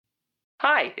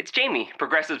Hi, it's Jamie,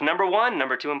 Progressive #1,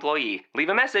 #2 employee. Leave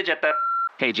a message at the...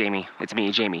 Hey, Jamie, it's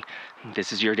me, Jamie.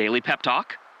 This is your daily pep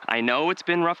talk. I know it's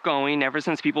been rough going ever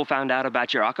since people found out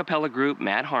about your a cappella group,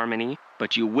 Mad Harmony,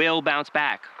 but you will bounce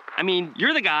back. I mean,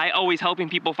 you're the guy always helping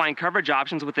people find coverage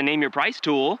options with the Name Your Price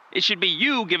tool. It should be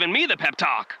you giving me the pep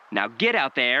talk. Now get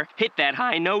out there, hit that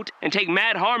high note, and take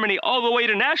Mad Harmony all the way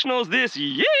to nationals this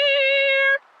year!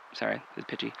 Sorry, it's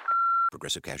pitchy.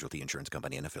 Progressive Casualty Insurance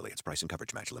Company and Affiliates. Price and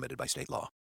coverage match limited by state law.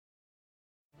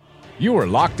 You are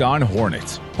Locked On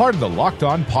Hornets, part of the Locked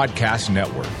On Podcast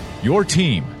Network. Your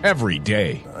team every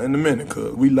day. In a minute,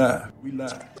 cuz we live.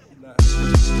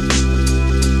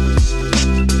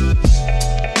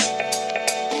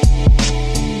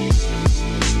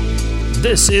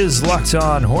 This is Locked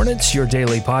On Hornets, your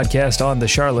daily podcast on the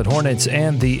Charlotte Hornets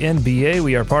and the NBA.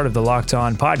 We are part of the Locked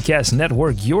On Podcast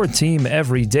Network, your team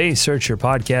every day. Search your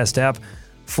podcast app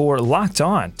for Locked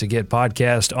On to get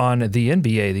podcast on the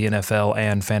NBA, the NFL,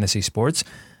 and fantasy sports.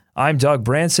 I'm Doug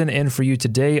Branson, in for you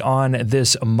today on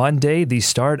this Monday. The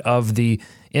start of the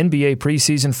NBA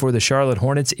preseason for the Charlotte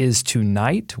Hornets is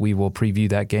tonight. We will preview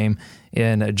that game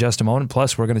in just a moment.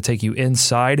 Plus, we're going to take you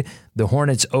inside the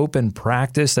Hornets open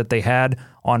practice that they had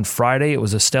on Friday. It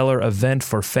was a stellar event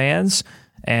for fans,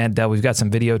 and we've got some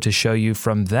video to show you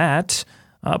from that,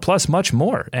 plus much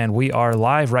more. And we are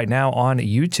live right now on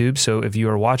YouTube, so if you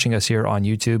are watching us here on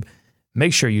YouTube,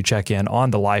 make sure you check in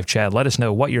on the live chat. Let us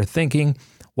know what you're thinking,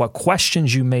 what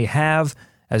questions you may have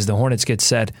as the Hornets get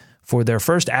set for their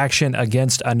first action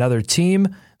against another team.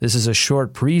 This is a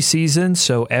short preseason,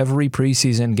 so every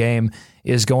preseason game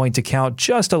is going to count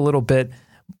just a little bit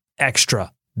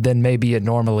extra than maybe it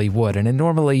normally would. And it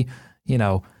normally,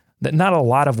 not a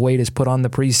lot of weight is put on the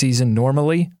preseason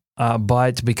normally,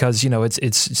 but because,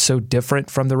 it's so different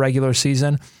from the regular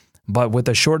season. But with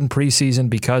a shortened preseason,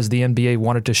 because the NBA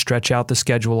wanted to stretch out the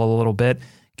schedule a little bit,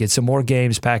 get some more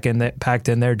games packed in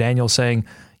there. Daniel saying,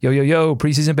 yo,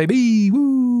 preseason, baby,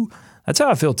 woo. That's how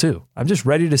I feel, too. I'm just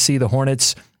ready to see the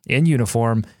Hornets in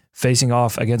uniform facing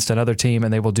off against another team,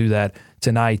 and they will do that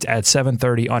tonight at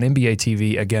 7:30 on NBA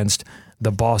TV against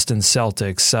the Boston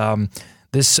Celtics.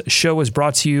 This show is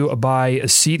brought to you by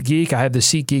SeatGeek. I have the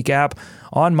SeatGeek app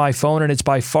on my phone, and it's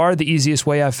by far the easiest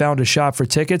way I've found to shop for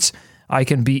tickets. I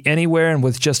can be anywhere, and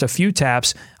with just a few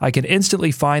taps, I can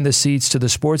instantly find the seats to the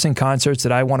sports and concerts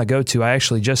that I want to go to. I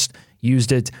actually just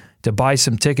used it to buy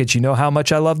some tickets. You know how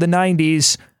much I love the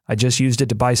 90s. I just used it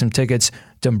to buy some tickets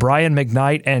to Brian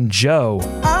McKnight and Joe.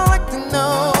 I like to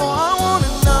know, I want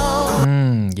to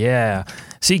know. Yeah.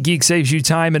 SeatGeek saves you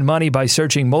time and money by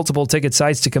searching multiple ticket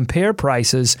sites to compare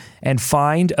prices and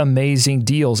find amazing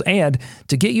deals. And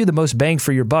to get you the most bang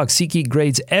for your buck, SeatGeek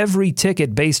grades every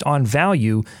ticket based on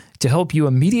value to help you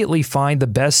immediately find the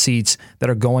best seats that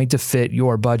are going to fit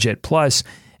your budget. Plus,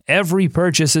 every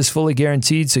purchase is fully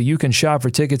guaranteed, so you can shop for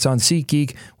tickets on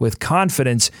SeatGeek with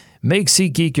confidence. Make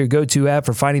SeatGeek your go-to app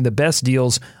for finding the best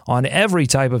deals on every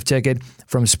type of ticket,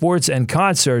 from sports and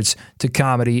concerts to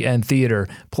comedy and theater.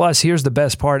 Plus, here's the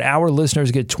best part. Our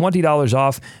listeners get $20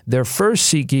 off their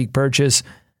first SeatGeek purchase.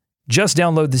 Just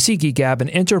download the SeatGeek app and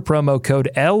enter promo code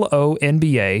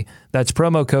LONBA. That's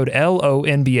promo code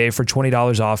LONBA for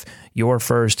 $20 off your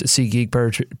first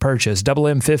SeatGeek purchase. Double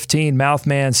M15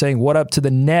 Mouthman saying, what up to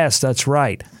the Nest? That's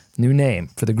right. New name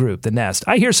for the group, the Nest.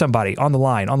 I hear somebody on the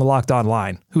line, on the Locked On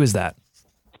line. Who is that?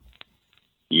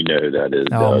 You know who that is.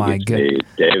 Oh, my goodness.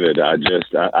 David,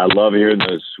 I love hearing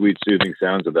those sweet, soothing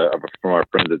sounds from our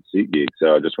friends at SeatGeek,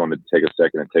 so I just wanted to take a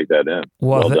second and take that in.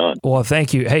 Well done. Well,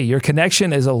 thank you. Hey, your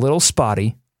connection is a little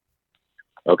spotty.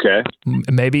 Okay.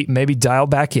 Maybe dial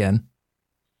back in.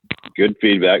 Good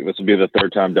feedback. This will be the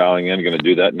third time dialing in. Going to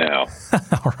do that now.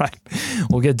 All right.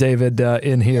 We'll get David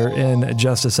in here in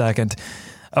just a second.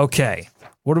 Okay.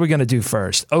 What are we going to do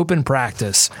first? Open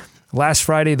practice. Last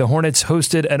Friday, the Hornets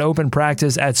hosted an open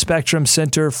practice at Spectrum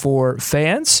Center for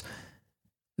fans.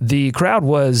 The crowd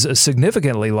was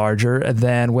significantly larger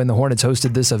than when the Hornets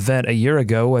hosted this event a year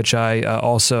ago, which I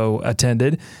also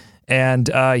attended. And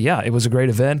it was a great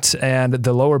event, and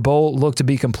the lower bowl looked to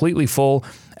be completely full,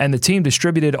 and the team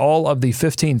distributed all of the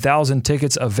 15,000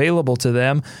 tickets available to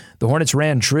them. The Hornets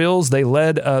ran drills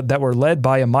that were led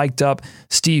by a mic'd-up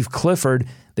Steve Clifford.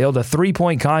 They held a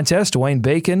three-point contest. Dwayne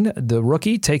Bacon, the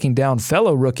rookie, taking down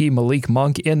fellow rookie Malik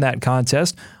Monk in that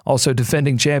contest. Also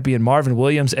defending champion Marvin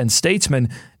Williams and statesman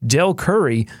Del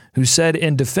Curry, who said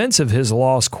in defense of his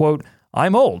loss, quote,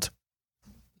 "I'm old."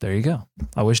 There you go.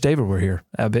 I wish David were here.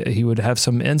 I bet he would have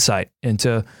some insight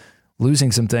into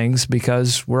losing some things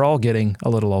because we're all getting a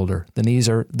little older. The knees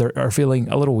are feeling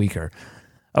a little weaker.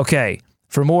 Okay,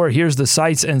 for more, here's the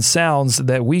sights and sounds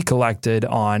that we collected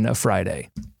on Friday.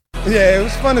 Yeah, it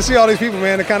was fun to see all these people,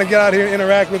 man, to kind of get out here and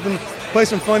interact with them, play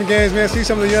some fun games, man, see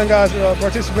some of the young guys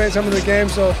participate in some of the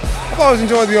games. So I've always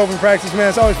enjoyed the open practice, man.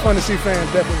 It's always fun to see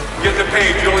fans, definitely. Get the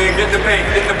paint, Julian, get the paint,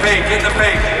 get the paint, get the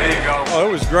paint. There you go. Oh,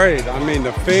 it was great. I mean,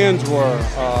 the fans were,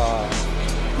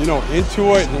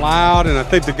 into it and loud, and I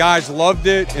think the guys loved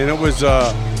it, and it was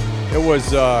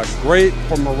great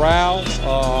for morale,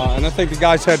 and I think the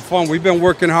guys had fun. We've been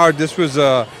working hard. This was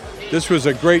a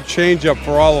great change-up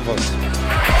for all of us.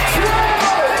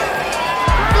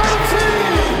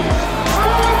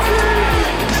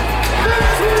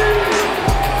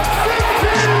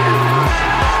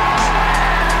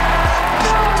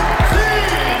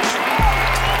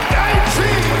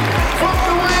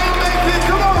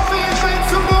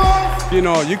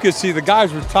 You could see the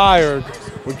guys were tired.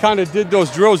 We kind of did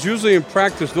those drills. Usually in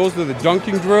practice, those are the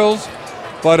dunking drills.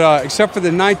 But except for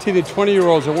the 19 and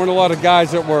 20-year-olds, there weren't a lot of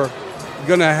guys that were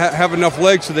going to have enough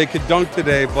legs so they could dunk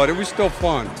today. But it was still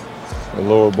fun. The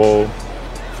lower bowl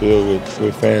filled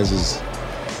with fans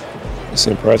it's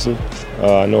impressive.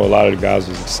 I know a lot of the guys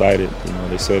was excited.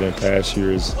 They said in past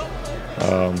years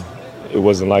it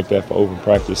wasn't like that for open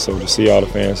practice. So to see all the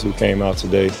fans who came out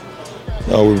today,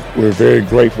 we're very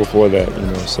grateful for that,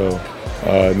 so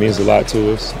it means a lot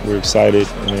to us. We're excited,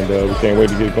 and we can't wait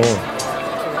to get going.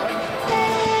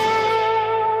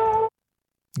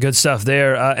 Good stuff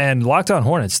there. And Locked On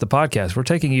Hornets, the podcast, we're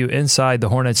taking you inside the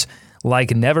Hornets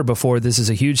like never before. This is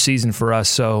a huge season for us,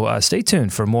 so stay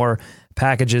tuned for more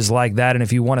packages like that. And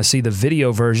if you want to see the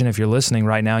video version, if you're listening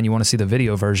right now and you want to see the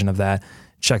video version of that,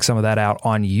 check some of that out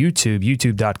on YouTube,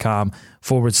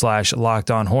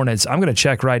 youtube.com/Locked On Hornets. I'm going to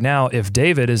check right now if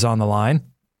David is on the line.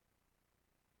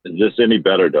 Is this any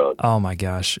better, Doug? Oh my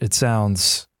gosh, it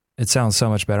sounds so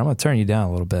much better. I'm going to turn you down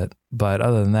a little bit, but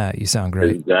other than that, you sound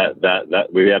great. That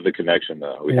we have the connection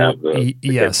though. We have the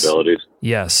capabilities.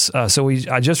 Yes. So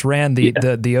I just ran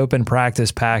the open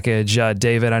practice package,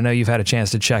 David. I know you've had a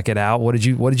chance to check it out. What did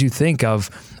you think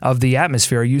of the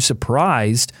atmosphere? Are you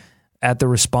surprised at the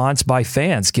response by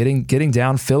fans getting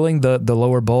down, filling the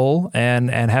lower bowl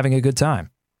and having a good time?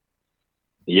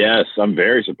 Yes, I'm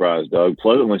very surprised, Doug.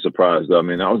 Pleasantly surprised. I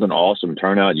mean, that was an awesome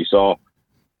turnout. You saw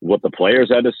what the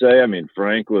players had to say. I mean,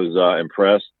 Frank was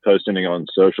impressed, posting on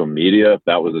social media.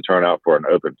 That was a turnout for an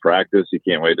open practice. He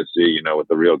can't wait to see, what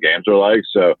the real games are like.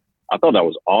 So I thought that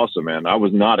was awesome, man. I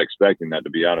was not expecting that, to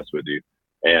be honest with you.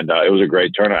 And it was a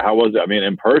great turnout. How was it? I mean,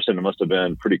 in person, it must have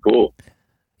been pretty cool.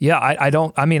 Yeah,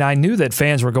 I knew that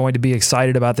fans were going to be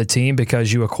excited about the team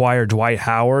because you acquire Dwight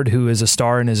Howard, who is a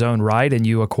star in his own right, and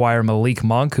you acquire Malik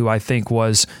Monk, who I think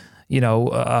was,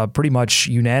 pretty much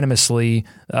unanimously,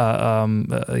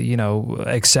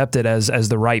 accepted as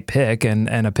the right pick and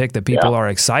a pick that people are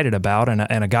excited about, and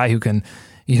a guy who can,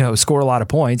 score a lot of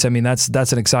points. I mean, that's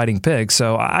an exciting pick.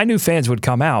 So I knew fans would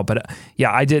come out, but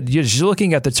I did. Just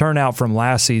looking at the turnout from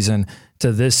last season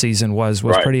to this season was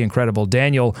right. Pretty incredible.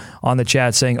 Daniel on the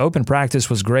chat saying, open practice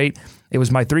was great. It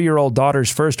was my 3-year-old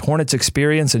daughter's first Hornets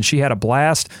experience, and she had a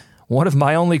blast. One of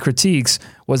my only critiques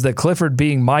was that Clifford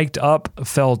being mic'd up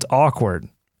felt awkward.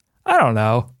 I don't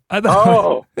know. I didn't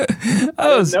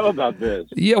know about this.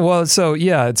 Yeah, well, so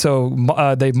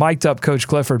they mic'd up Coach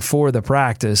Clifford for the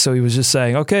practice. So he was just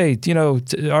saying, okay,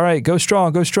 all right, go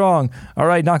strong. All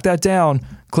right, knock that down.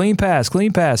 Clean pass,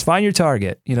 find your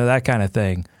target. That kind of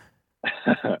thing.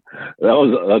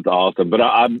 That's awesome, but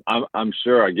I'm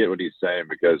sure I get what he's saying,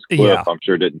 because Cliff, I'm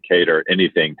sure, didn't cater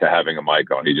anything to having a mic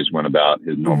on. He just went about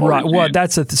his normal routine. Well,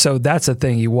 that's the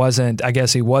thing. He wasn't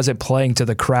playing to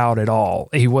the crowd at all.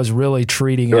 He was really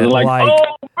treating it like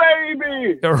oh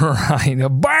baby, right?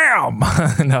 Bam!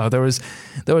 No, there was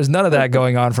none of that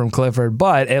going on from Clifford.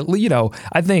 But I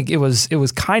think it was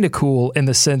kind of cool in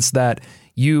the sense that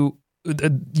you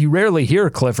rarely hear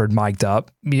Clifford mic'd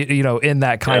up, in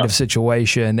that kind of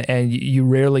situation, and you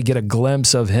rarely get a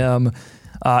glimpse of him.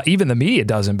 Even the media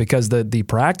doesn't, because the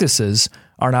practices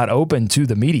are not open to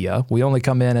the media. We only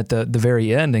come in at the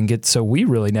very end so we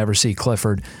really never see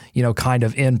Clifford, kind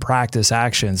of in practice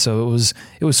action. So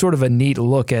it was sort of a neat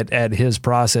look at his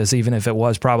process, even if it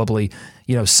was probably,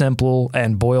 simple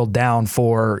and boiled down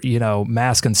for,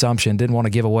 mass consumption. Didn't want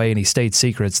to give away any state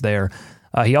secrets there.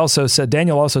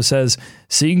 Daniel also says,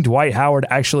 seeing Dwight Howard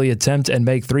actually attempt and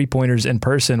make 3-pointers in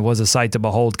person was a sight to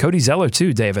behold. Cody Zeller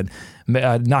too, David,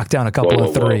 knocked down a couple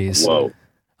of threes. Whoa.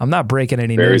 I'm not breaking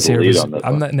any news here.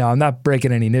 I'm not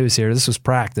breaking any news here. This was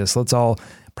practice. Let's all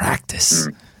practice.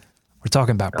 We're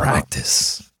talking about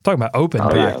practice. We're talking about open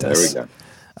practice. Yeah,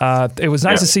 there we go. It was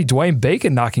nice to see Dwayne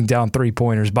Bacon knocking down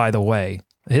 3-pointers, by the way.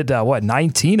 Hit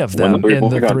 19 of them in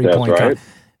the 3-point contest, right?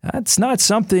 That's not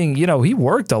something, he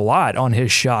worked a lot on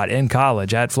his shot in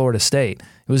college at Florida State.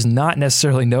 It was not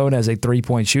necessarily known as a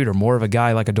three-point shooter, more of a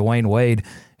guy like a Dwayne Wade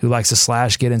who likes to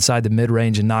slash, get inside the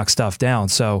mid-range, and knock stuff down.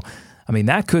 So,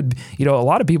 that could, a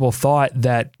lot of people thought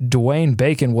that Dwayne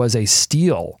Bacon was a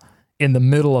steal in the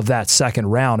middle of that second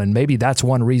round, and maybe that's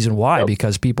one reason why,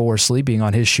 because people were sleeping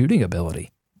on his shooting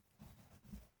ability.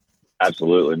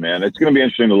 Absolutely, man. It's going to be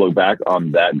interesting to look back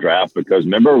on that draft, because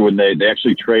remember when they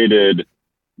actually traded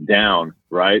down,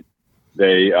 right?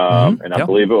 They and I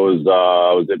believe it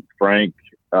was it Frank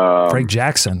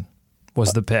Jackson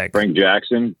was the pick. Frank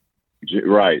Jackson,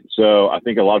 right? So I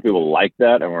think a lot of people like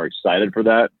that and were excited for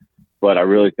that. But I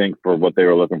really think for what they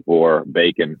were looking for,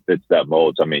 Bacon fits that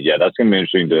mold. So, that's going to be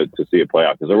interesting to see it play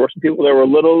out, because there were some people that were a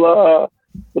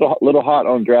little hot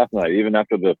on draft night, even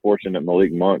after the fortunate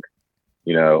Malik Monk,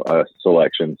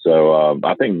 selection. So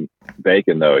I think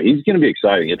Bacon, though, he's going to be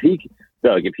exciting. If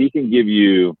he can give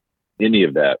you any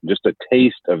of that, just a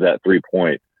taste of that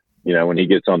 3-point, when he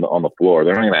gets on the floor,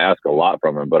 they're not going to ask a lot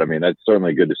from him. But that's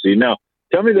certainly good to see. Now,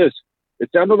 tell me this. It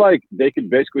sounded like they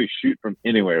could basically shoot from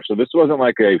anywhere. So this wasn't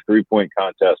like a 3-point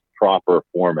contest proper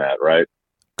format, right?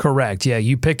 Correct. Yeah,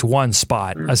 you picked one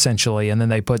spot, essentially, and then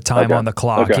they put time on the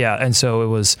clock. Okay. Yeah, and so it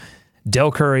was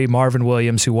Del Curry, Marvin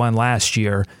Williams, who won last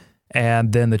year,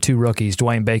 and then the two rookies,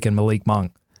 Dwayne Bacon, Malik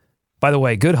Monk. By the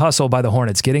way, good hustle by the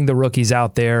Hornets, getting the rookies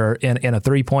out there in a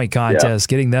 3-point contest,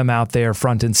 getting them out there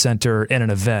front and center in an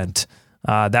event.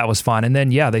 That was fun. And then,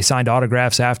 they signed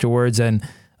autographs afterwards, and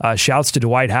shouts to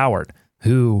Dwight Howard,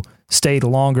 who stayed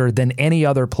longer than any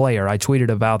other player. I tweeted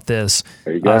about this.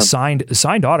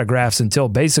 Signed autographs until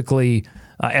basically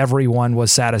everyone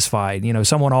was satisfied.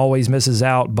 Someone always misses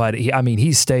out, but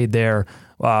he stayed there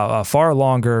far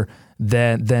longer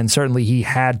than certainly he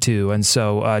had to. And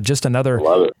so just another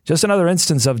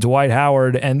instance of Dwight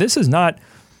Howard. And this is not,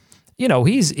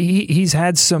 he's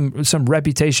had some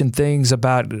reputation things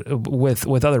about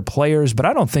with other players, but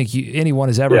I don't think anyone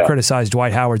has ever criticized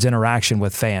Dwight Howard's interaction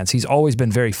with fans. He's always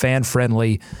been very fan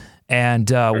friendly and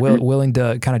willing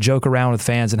to kind of joke around with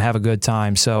fans and have a good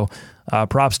time. So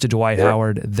props to Dwight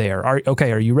Howard there.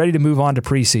 Are you ready to move on to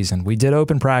preseason? We did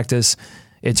open practice.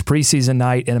 It's preseason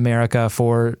night in America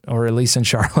or at least in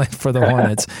Charlotte for the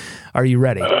Hornets. Are you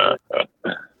ready?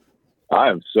 I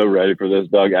am so ready for this,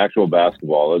 Doug. Actual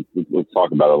basketball. Let's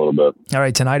talk about it a little bit. All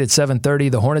right, tonight at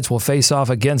 7:30, the Hornets will face off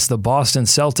against the Boston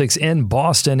Celtics in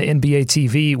Boston. NBA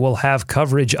TV will have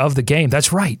coverage of the game.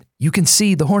 That's right. You can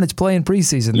see the Hornets play in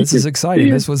preseason. This is exciting.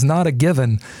 This was not a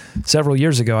given several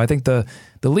years ago. I think the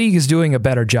league is doing a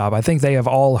better job. I think they have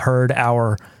all heard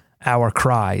our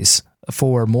cries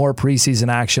for more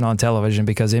preseason action on television,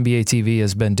 because NBA TV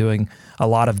has been doing a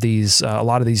lot of these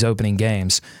opening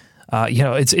games.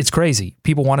 It's crazy.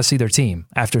 People want to see their team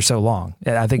after so long.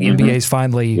 I think NBA's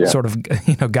finally sort of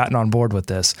gotten on board with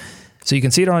this. So you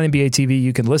can see it on NBA TV.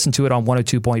 You can listen to it on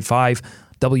 102.5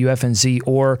 WFNZ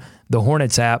or the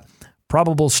Hornets app.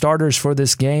 Probable starters for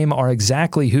this game are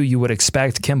exactly who you would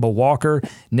expect: Kemba Walker,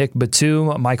 Nick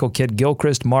Batum, Michael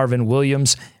Kidd-Gilchrist, Marvin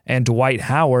Williams, and Dwight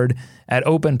Howard. At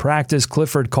open practice,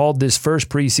 Clifford called this first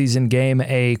preseason game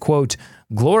a, quote,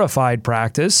 glorified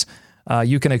practice.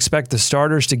 You can expect the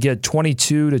starters to get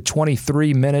 22 to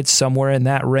 23 minutes, somewhere in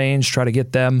that range. Try to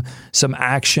get them some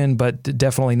action, but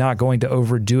definitely not going to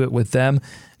overdo it with them.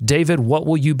 David, what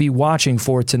will you be watching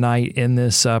for tonight in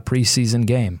this preseason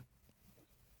game?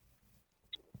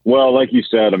 Well, like you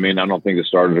said, I don't think the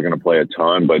starters are going to play a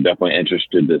ton, but definitely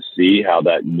interested to see how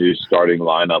that new starting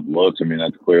lineup looks.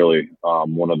 That's clearly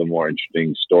one of the more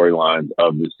interesting storylines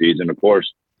of the season. Of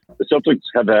course, the Celtics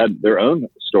have had their own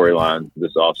storyline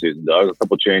this offseason, Doug. A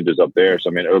couple changes up there. So,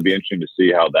 it'll be interesting to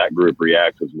see how that group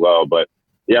reacts as well. But,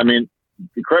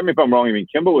 correct me if I'm wrong.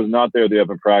 Kemba was not there at the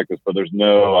open practice, but there's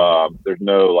no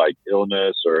like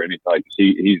illness or anything. Like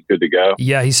he's good to go.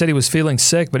 Yeah, he said he was feeling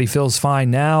sick, but he feels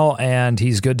fine now, and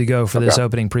he's good to go for this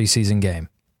opening preseason game.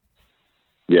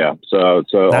 Yeah, so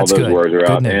that's all those words are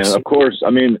out. News. And, of course,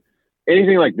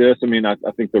 anything like this,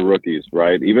 I think the rookies,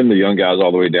 right? Even the young guys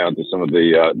all the way down to some of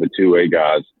the two-way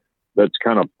guys, that's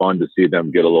kind of fun to see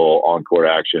them get a little on-court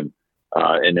action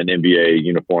in an NBA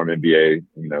uniform, NBA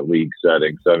league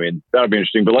setting. So, that would be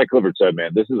interesting. But like Clifford said,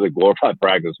 man, this is a glorified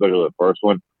practice, especially the first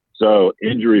one. So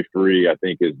injury-free, I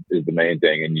think, is the main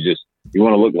thing. And you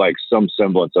want to look like some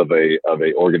semblance of a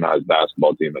organized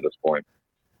basketball team at this point.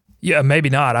 Yeah, maybe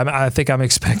not. I think I'm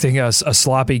expecting a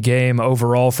sloppy game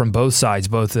overall from both sides,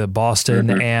 both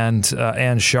Boston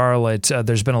and Charlotte.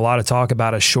 There's been a lot of talk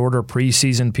about a shorter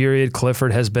preseason period.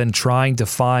 Clifford has been trying to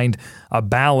find a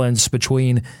balance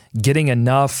between getting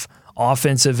enough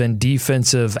offensive and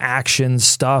defensive action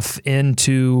stuff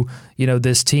into,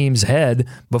 this team's head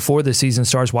before the season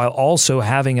starts, while also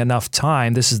having enough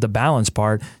time, this is the balance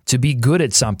part, to be good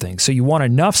at something. So you want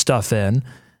enough stuff in,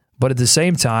 but at the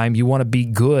same time, you want to be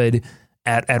good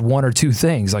at one or two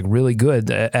things, like really good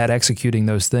at executing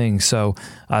those things. So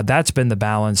that's been the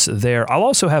balance there. I'll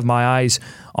also have my eyes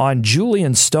on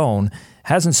Julian Stone.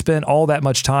 Hasn't spent all that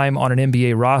much time on an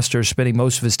NBA roster, spending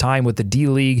most of his time with the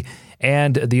D-League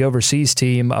and the overseas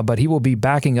team, but he will be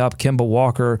backing up Kemba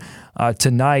Walker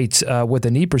tonight with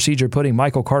a knee procedure, putting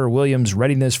Michael Carter-Williams'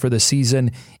 readiness for the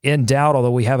season in doubt,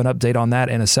 although we have an update on that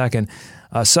in a second.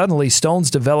 Suddenly,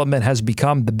 Stone's development has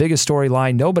become the biggest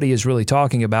storyline nobody is really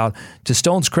talking about. To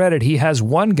Stone's credit, he has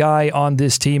one guy on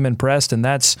this team impressed, and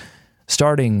that's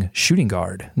starting shooting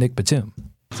guard Nick Batum.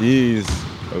 He's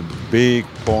a big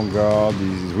point guard. He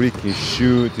really can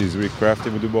shoot. He's really crafty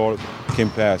with the ball. Can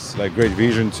pass, great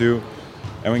vision too.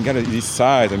 And when you got his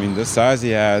size, the size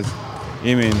he has,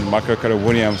 him and Michael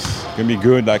Carter-Williams can be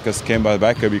good as Kemba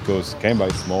backup because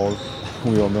Kemba is small.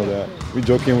 We all know that. We're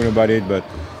joking about it, but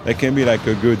that can be a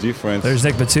good difference. There's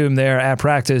Nick Batum there at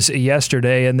practice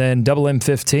yesterday, and then Double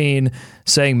M15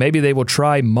 saying maybe they will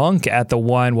try Monk at the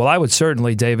one. Well, I would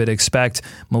certainly, David, expect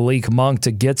Malik Monk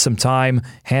to get some time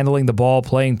handling the ball,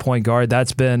 playing point guard.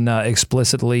 That's been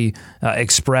explicitly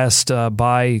expressed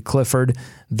by Clifford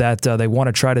that they want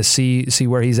to try to see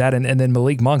where he's at. And then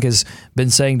Malik Monk has been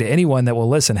saying to anyone that will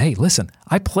listen, hey, listen,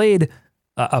 I played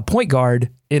a point guard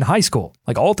in high school,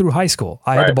 all through high school.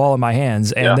 I had the ball in my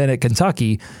hands. And then at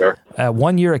Kentucky,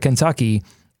 1 year at Kentucky,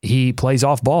 he plays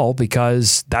off ball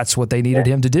because that's what they needed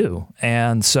him to do.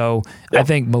 And so I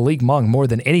think Malik Monk, more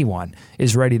than anyone,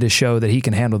 is ready to show that he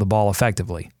can handle the ball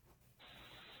effectively.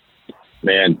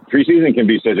 Man, preseason can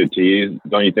be such a tease,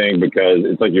 don't you think? Because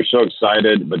it's you're so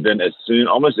excited, but then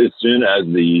almost as soon as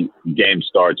the game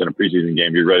starts in a preseason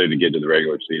game, you're ready to get to the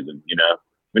regular season,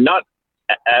 not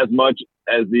as much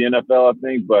as the NFL, I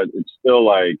think, but it's still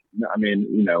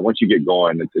once you get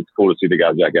going, it's cool to see the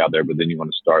guys back out there, but then you want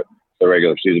to start the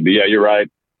regular season. But yeah, you're right.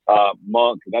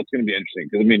 Monk, that's going to be interesting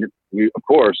because, we, of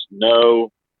course, know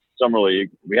Summer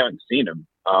League. We haven't seen him.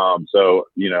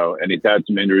 And he's had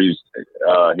some injuries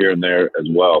here and there as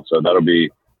well. So that'll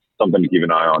be something to keep an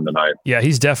eye on tonight. Yeah,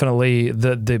 he's definitely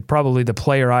probably the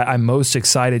player I'm most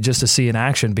excited just to see in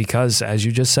action because, as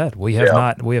you just said, we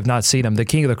have not seen him. The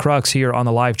King of the Crux here on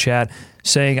the live chat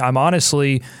saying, I'm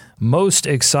honestly most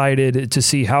excited to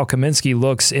see how Kaminsky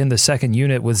looks in the second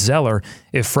unit with Zeller.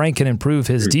 If Frank can improve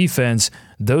his defense,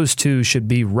 those two should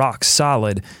be rock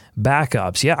solid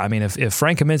backups. Yeah, if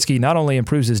Frank Kaminsky not only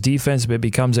improves his defense, but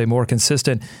becomes a more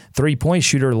consistent three-point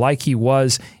shooter like he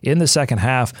was in the second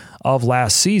half of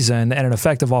last season and an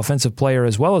effective offensive player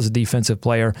as well as a defensive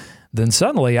player, then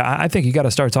suddenly I think you got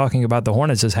to start talking about the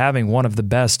Hornets as having one of the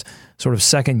best sort of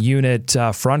second unit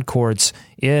front courts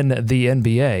in the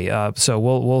NBA. So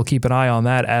we'll keep an eye on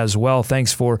that as well.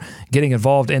 Thanks for getting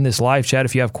involved in this live chat.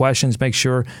 If you have questions, make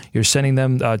sure you're sending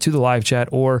them to the live chat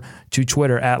or to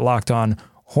Twitter at Locked On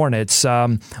Hornets.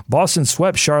 Boston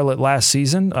swept Charlotte last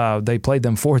season. They played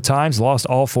them 4 times, lost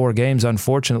all 4 games,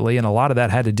 unfortunately, and a lot of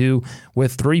that had to do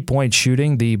with three-point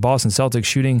shooting. The Boston Celtics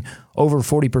shooting over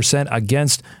 40%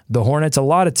 against the Hornets. A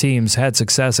lot of teams had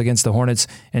success against the Hornets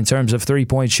in terms of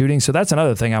three-point shooting, so that's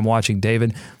another thing I'm watching,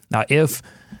 David. If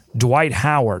Dwight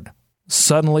Howard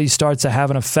suddenly starts to have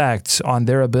an effect on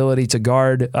their ability to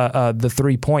guard the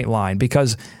three-point line,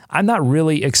 because I'm not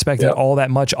really expecting all that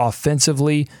much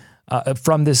offensively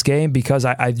from this game, because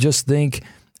I just think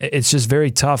it's just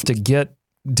very tough to get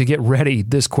ready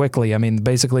this quickly.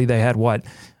 Basically they had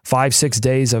 5-6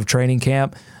 days of training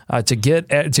camp to get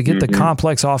the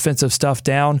complex offensive stuff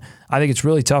down. I think it's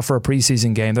really tough for a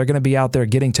preseason game. They're going to be out there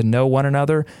getting to know one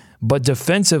another, but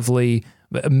defensively,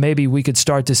 maybe we could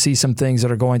start to see some things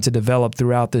that are going to develop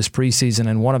throughout this preseason,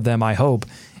 and one of them, I hope,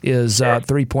 is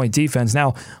three-point defense.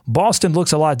 Now, Boston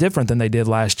looks a lot different than they did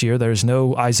last year. There's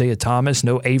no Isaiah Thomas,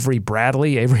 no Avery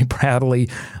Bradley. Avery Bradley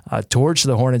torched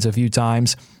the Hornets a few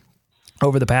times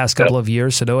over the past couple of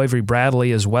years, so no Avery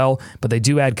Bradley as well, but they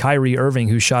do add Kyrie Irving,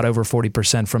 who shot over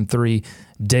 40% from three,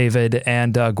 David,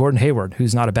 and Gordon Hayward,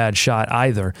 who's not a bad shot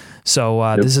either. So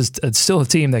it's still a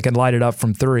team that can light it up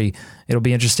from three. It'll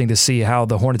be interesting to see how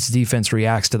the Hornets defense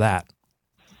reacts to that.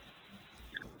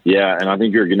 Yeah, and I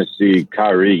think you're going to see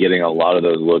Kyrie getting a lot of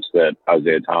those looks that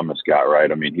Isaiah Thomas got, right?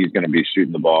 He's going to be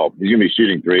shooting the ball. He's going to be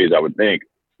shooting threes, I would think,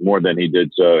 more than he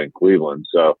did so in Cleveland.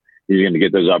 So he's going to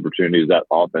get those opportunities. That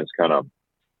offense kind of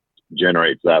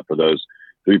generates that for those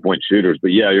three-point shooters.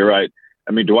 But, yeah, you're right.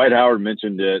 Dwight Howard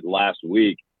mentioned it last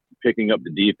week. Picking up the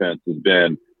defense has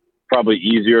been probably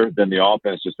easier than the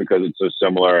offense just because it's so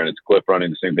similar, and it's Cliff running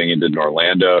the same thing he did in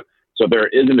Orlando. So there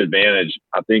is an advantage.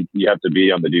 I think you have to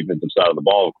be on the defensive side of the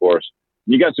ball, of course.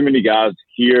 You got so many guys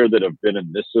here that have been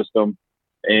in this system,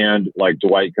 and like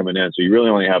Dwight coming in. So you really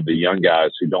only have the young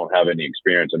guys who don't have any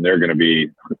experience, and they're going to be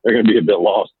a bit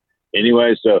lost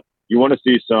anyway. So you want to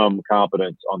see some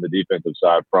confidence on the defensive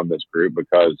side from this group,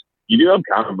 because you do have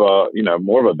kind of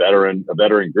more of a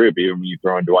veteran group. Even when you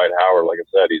throw in Dwight Howard, like I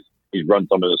said, he's run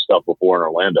some of this stuff before in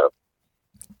Orlando.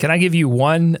 Can I give you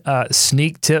one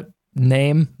sneak tip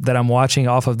name that I'm watching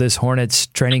off of this Hornets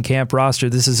training camp roster?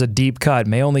 This is a deep cut.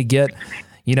 May only get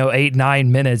 8-9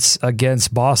 minutes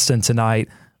against Boston tonight,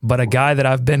 but a guy that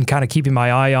I've been kind of keeping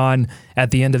my eye on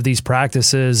at the end of these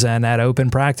practices and at open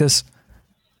practice.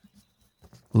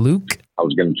 Luke. I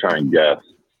was going to try and guess.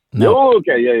 No. Oh,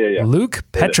 okay, yeah. Luke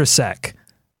Petrusek.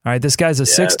 All right, this guy's a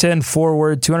 6'10"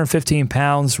 forward, 215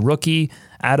 pounds, rookie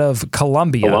out of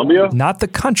Columbia. Not the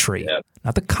country. Yeah.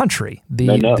 Not the country.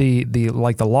 The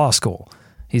like the law school.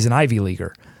 He's an Ivy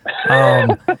Leaguer.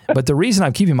 But the reason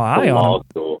I'm keeping my eye on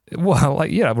him, well,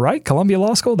 right? Columbia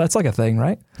Law School, that's like a thing,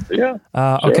 right? Yeah.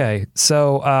 Sure. Okay.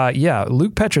 So,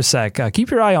 Luke Petrusek,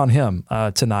 keep your eye on him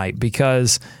tonight,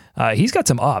 because he's got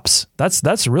some ups.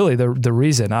 That's really the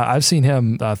reason. I've seen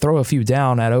him throw a few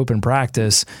down at open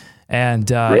practice, and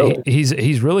really?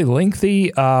 He's really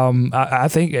lengthy. I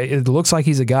think it looks like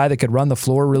he's a guy that could run the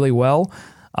floor really well.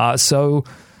 So,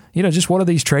 just one of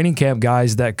these training camp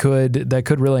guys that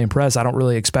could really impress. I don't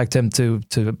really expect him to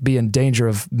be in danger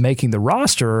of making the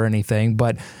roster or anything,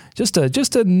 but just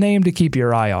a name to keep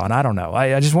your eye on. I don't know.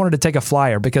 I just wanted to take a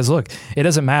flyer, because look, it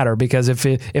doesn't matter, because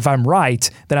if I'm right,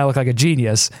 then I look like a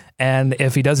genius, and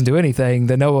if he doesn't do anything,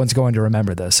 then no one's going to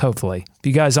remember this. Hopefully,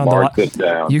 you guys on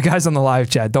the live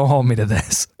chat, don't hold me to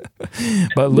this.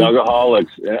 But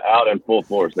Dugaholics out in full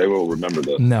force, they will remember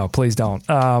this. No, please don't.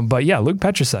 But yeah, Luke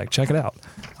Petrusek, check it out.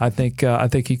 I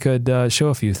think he could show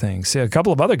a few things. Yeah, a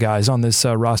couple of other guys on this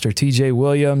roster: T.J.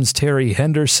 Williams, Terry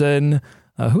Henderson.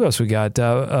 Who else we got?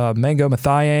 Mango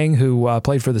Mathiang, who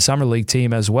played for the Summer League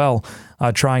team as well,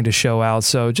 trying to show out.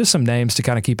 So just some names to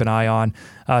kind of keep an eye on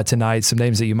tonight, some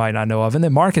names that you might not know of. And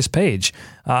then Marcus Page.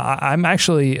 I'm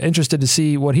actually interested to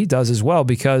see what he does as well,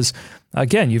 because,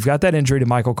 again, you've got that injury to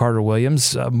Michael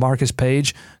Carter-Williams. Marcus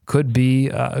Page could be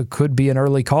an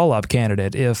early call-up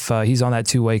candidate if he's on that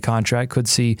two-way contract, could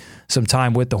see some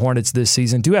time with the Hornets this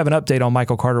season. Do have an update on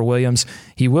Michael Carter-Williams.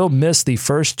 He will miss the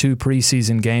first 2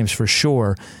 preseason games for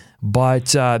sure, but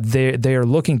they are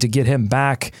looking to get him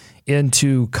back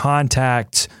into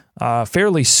contact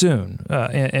fairly soon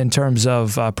in terms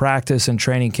of practice and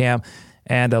training camp.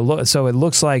 And so it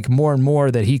looks like more and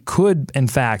more that he could, in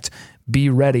fact, be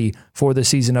ready for the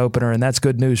season opener, and that's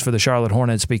good news for the Charlotte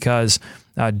Hornets, because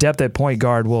depth at point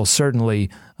guard will certainly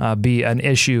be an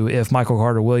issue if Michael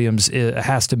Carter-Williams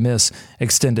has to miss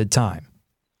extended time.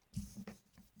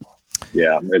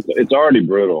 Yeah, it's already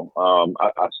brutal.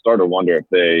 I start to wonder if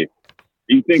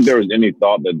do you think there was any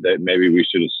thought that maybe we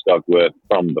should have stuck with,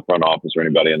 from the front office or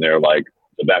anybody in there, like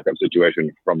the backup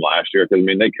situation from last year? Because,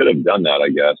 they could have done that, I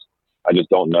guess. I just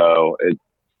don't know.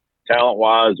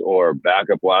 Talent-wise or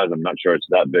backup-wise, I'm not sure it's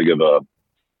that big of a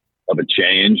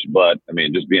change. But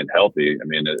just being healthy,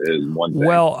 it is one thing.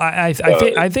 Well, I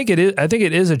think it is. I think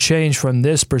it is a change from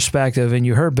this perspective. And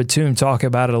you heard Batum talk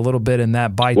about it a little bit in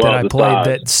that bite that I played.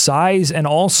 That size, and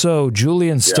also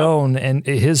Julian Stone and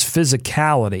his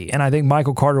physicality. And I think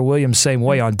Michael Carter-Williams, same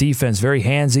way on defense, very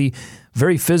handsy,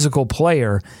 very physical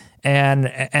player. And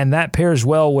that pairs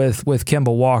well with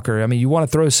Kemba Walker. You want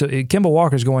to throw Kemba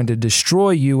Walker is going to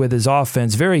destroy you with his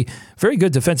offense. Very, very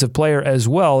good defensive player as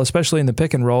well, especially in the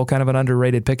pick and roll. Kind of an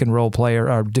underrated pick and roll player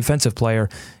or defensive player,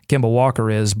 Kemba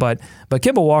Walker is. But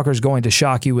Kemba Walker is going to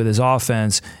shock you with his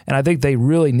offense, and I think they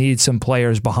really need some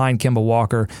players behind Kemba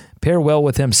Walker. Pair well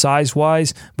with him size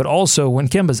wise, but also when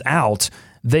Kemba's out,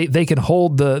 they can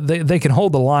hold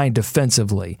the line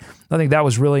defensively. I think that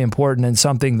was really important, and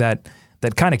something that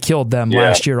kind of killed them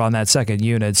last year on that second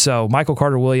unit. So Michael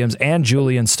Carter-Williams and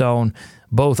Julian Stone,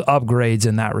 both upgrades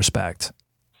in that respect.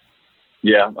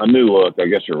 Yeah, a new look. I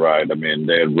guess you're right. They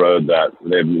had rode that.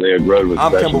 They had rode with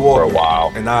Kemba for a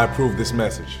while, and I approve this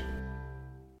message.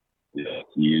 Yes,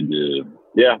 you do.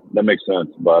 Yeah, that makes sense.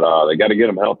 But they got to get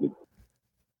him healthy.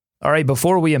 All right,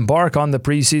 before we embark on the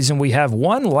preseason, we have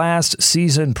one last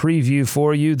season preview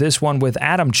for you. This one with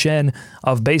Adam Chen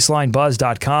of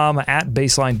BaselineBuzz.com, at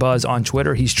BaselineBuzz on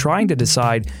Twitter. He's trying to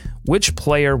decide which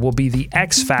player will be the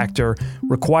X factor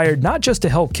required not just to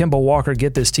help Kemba Walker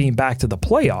get this team back to the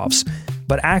playoffs,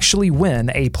 but actually win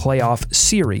a playoff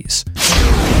series.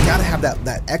 got to have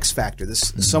that X factor.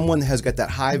 Someone has got that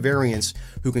high variance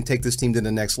who can take this team to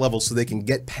the next level, so they can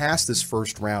get past this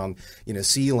first round,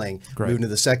 ceiling, move into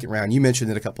the second round. You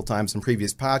mentioned it a couple times in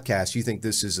previous podcasts. You think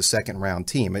this is a second round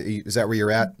team? Is that where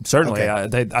you're at? Certainly,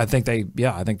 okay. I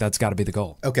think that's got to be the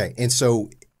goal. Okay, and so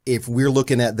if we're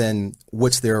looking at then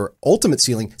what's their ultimate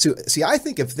ceiling. So see, I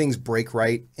think if things break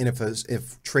right, and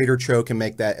if Trader Joe can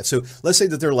make that. So let's say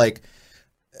that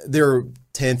they're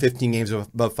 10, 15 games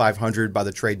above 500 by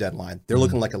the trade deadline. They're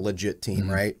looking like a legit team,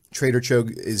 right? Trader Joe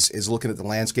is looking at the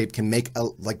landscape, can make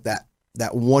that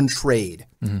one trade,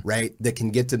 right, that can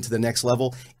get them to the next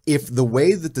level. If the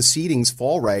way that the seedings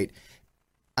fall right,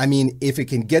 I mean, if it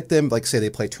can get them, like say they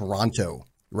play Toronto,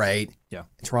 right? Yeah.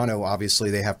 Toronto, obviously,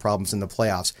 they have problems in the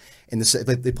playoffs. And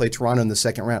they play Toronto in the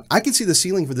second round. I could see the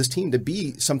ceiling for this team to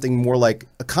be something more like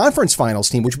a conference finals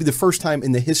team, which would be the first time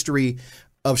in the history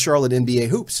of Charlotte NBA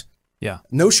hoops. Yeah.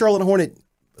 No Charlotte Hornet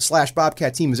 /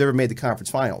 Bobcat team has ever made the conference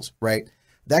finals, right?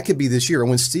 That could be this year. And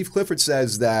when Steve Clifford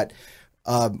says that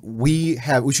we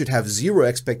should have zero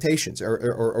expectations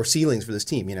or ceilings for this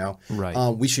team,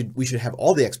 right? We should have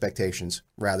all the expectations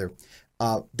rather.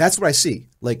 That's what I see.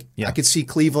 I could see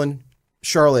Cleveland,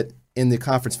 Charlotte in the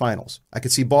conference finals. I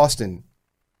could see Boston,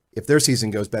 if their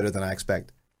season goes better than I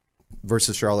expect,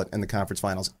 versus Charlotte in the conference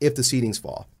finals if the seedings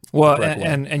fall. Well,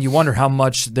 and you wonder how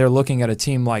much they're looking at a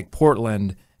team like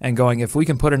Portland and going, if we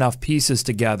can put enough pieces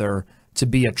together to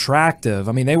be attractive.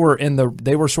 I mean, they were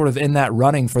sort of in that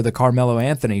running for the Carmelo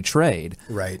Anthony trade,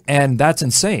 right? And that's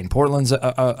insane. Portland's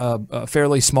a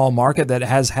fairly small market that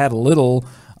has had little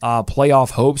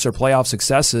playoff hopes or playoff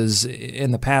successes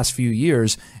in the past few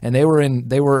years, and they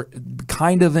were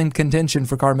kind of in contention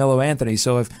for Carmelo Anthony.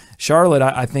 So if Charlotte,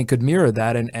 I think, could mirror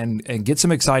that and get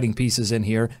some exciting pieces in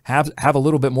here, have a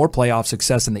little bit more playoff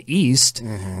success in the East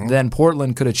than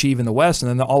Portland could achieve in the West,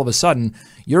 and then all of a sudden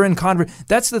you're in conference.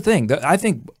 That's the thing. I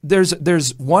think there's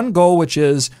one goal, which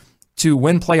is to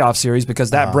win playoff series,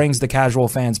 because that brings the casual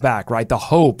fans back, right? The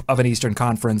hope of an Eastern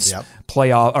Conference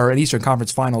playoff or an Eastern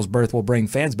Conference Finals berth will bring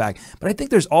fans back. But I think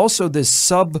there's also this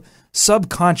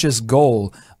subconscious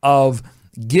goal of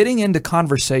getting into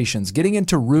conversations, getting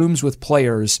into rooms with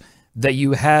players that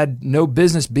you had no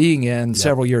business being in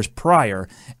several years prior.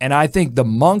 And I think the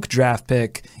Monk draft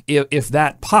pick, if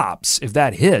that pops, if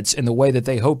that hits in the way that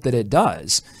they hope that it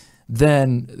does,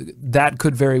 then that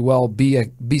could very well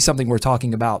be something we're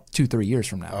talking about 2-3 years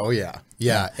from now. Oh yeah.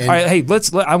 And all right, hey,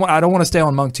 I don't want to stay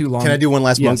on Monk too long. Can I do one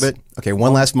last Monk bit? Okay,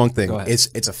 one last Monk thing. Go ahead.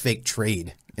 It's a fake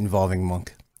trade involving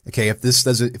Monk. Okay, if this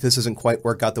doesn't quite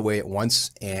work out the way it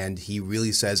wants, and he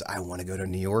really says, I want to go to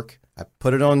New York, I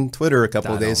put it on Twitter a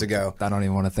couple of days ago. I don't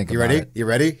even want to think about it. You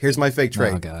ready? Here's my fake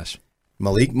trade. Oh gosh.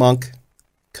 Malik Monk,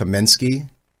 Kaminsky,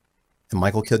 and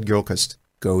Michael Kidd-Gilchrist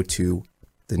go to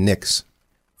the Knicks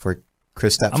for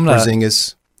Kristaps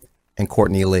Porzingis and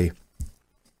Courtney Lee.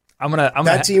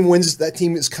 That team wins. That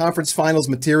team is conference finals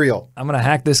material. I'm gonna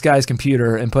hack this guy's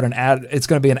computer and put an ad. It's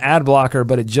gonna be an ad blocker,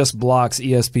 but it just blocks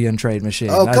ESPN Trade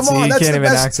Machine. Oh, come on! You can't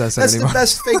even access it anymore.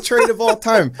 That's the best fake trade of all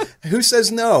time. Who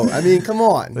says no? I mean, come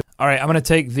on. All right, I'm gonna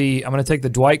take the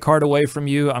Dwight card away from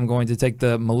you. I'm going to take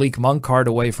the Malik Monk card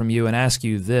away from you and ask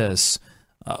you this: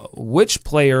 which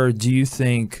player do you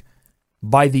think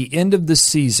by the end of the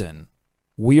season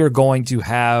we are going to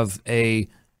have a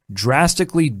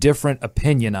drastically different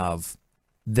opinion of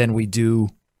than we do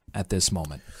at this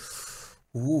moment?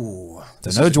 Ooh.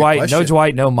 So no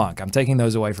Dwight, no Monk. I'm taking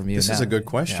those away from you. This is a good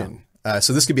question. Yeah.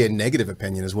 So this could be a negative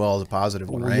opinion as well as a positive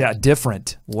one, right? Yeah,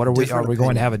 different. What are we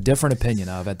going to have a different opinion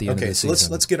of at the end of the season? Okay,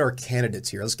 so let's get our candidates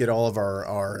here. Let's get all of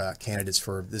our candidates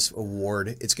for this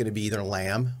award. It's going to be either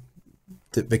Lamb,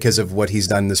 because of what he's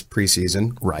done this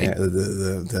preseason, right?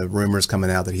 The rumors coming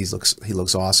out that he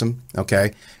looks awesome.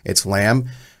 Okay, it's Lamb.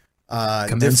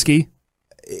 Kaminsky.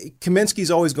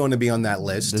 Kaminsky's always going to be on that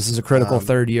list. This is a critical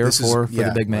third year for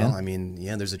the big man. Well, I mean,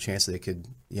 there's a chance that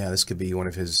this could be one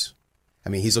of his. I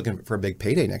mean, he's looking for a big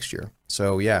payday next year.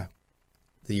 So the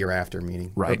year after,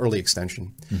 meaning early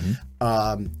extension.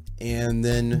 And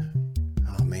then,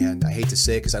 oh man, I hate to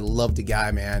say it because I love the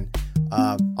guy, man.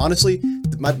 Honestly,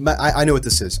 I know what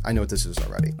this is. I know what this is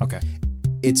already. Okay,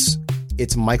 it's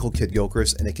Michael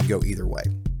Kidd-Gilchrist, and it could go either way.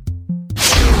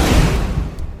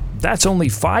 That's only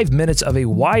 5 minutes of a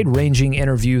wide-ranging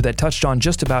interview that touched on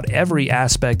just about every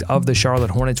aspect of the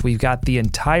Charlotte Hornets. We've got the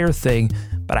entire thing,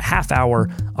 about a half hour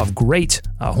of great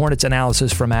Hornets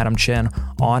analysis from Adam Chen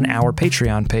on our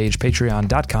Patreon page,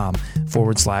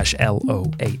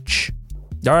 patreon.com/LOH.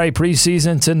 All right,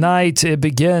 preseason tonight. It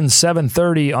begins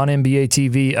 7:30 on NBA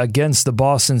TV against the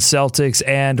Boston Celtics,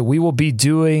 and we will be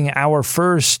doing our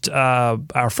first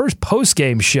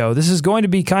post-game show. This is going to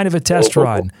be kind of a test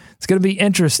run. It's going to be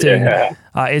interesting. Yeah.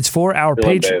 It's for our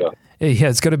Patreon. Yeah,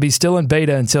 it's going to be still in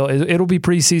beta until it'll be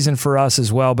preseason for us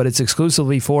as well, but it's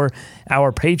exclusively for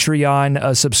our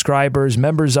Patreon subscribers,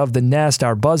 members of the Nest,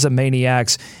 our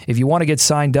Buzzamaniacs. If you want to get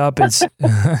signed up, it's it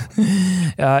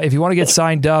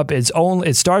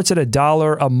starts at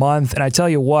 $1 a month. And I tell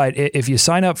you what, if you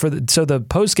sign up for the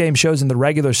post game shows in the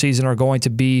regular season are going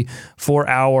to be for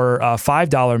our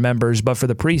 $5 members, but for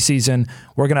the preseason,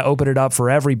 we're going to open it up for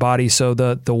everybody, so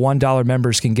the $1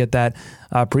 members can get that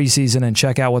preseason and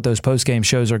check out what those post-game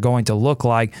shows are going to look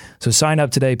like. So sign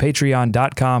up today,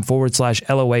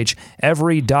 patreon.com/LOH.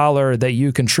 Every dollar that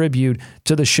you contribute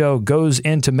to the show goes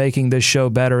into making this show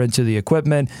better, into the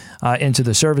equipment, into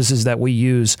the services that we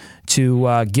use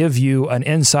to give you an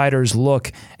insider's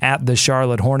look at the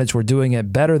Charlotte Hornets. We're doing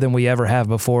it better than we ever have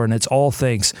before, and it's all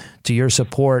thanks to your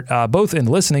support, both in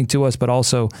listening to us, but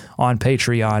also on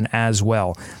Patreon as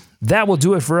well. That will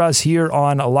do it for us here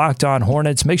on Locked On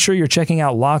Hornets. Make sure you're checking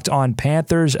out Locked On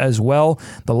Panthers as well.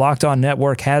 The Locked On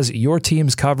Network has your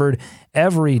teams covered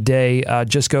every day.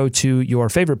 Just go to your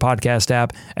favorite podcast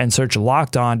app and search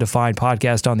Locked On to find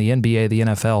podcasts on the NBA, the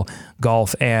NFL,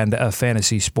 golf, and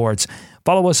fantasy sports.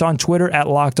 Follow us on Twitter at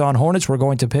Locked On Hornets. We're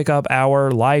going to pick up our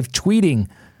live tweeting.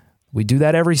 We do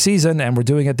that every season, and we're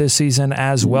doing it this season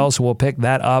as well, so we'll pick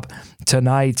that up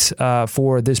tonight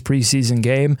for this preseason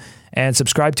game. And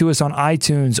subscribe to us on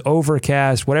iTunes,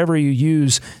 Overcast, whatever you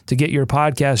use to get your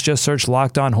podcast. Just search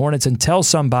Locked On Hornets and tell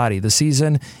somebody. The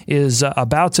season is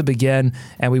about to begin,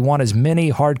 and we want as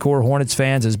many hardcore Hornets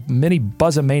fans, as many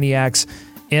Buzzamaniacs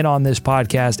in on this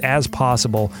podcast as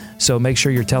possible. So make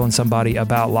sure you're telling somebody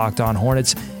about Locked On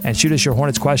Hornets, and shoot us your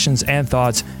Hornets questions and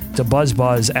thoughts to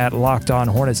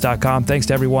buzzbuzz@lockedonhornets.com. Thanks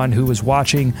to everyone who was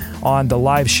watching on the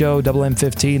live show, Double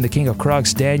M15, the King of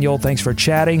Crux, Daniel. Thanks for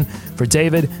chatting. For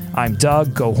David, I'm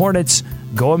Doug. Go Hornets,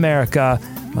 go America.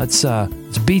 Let's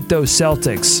beat those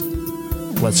Celtics.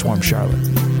 Let's swarm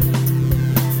Charlotte.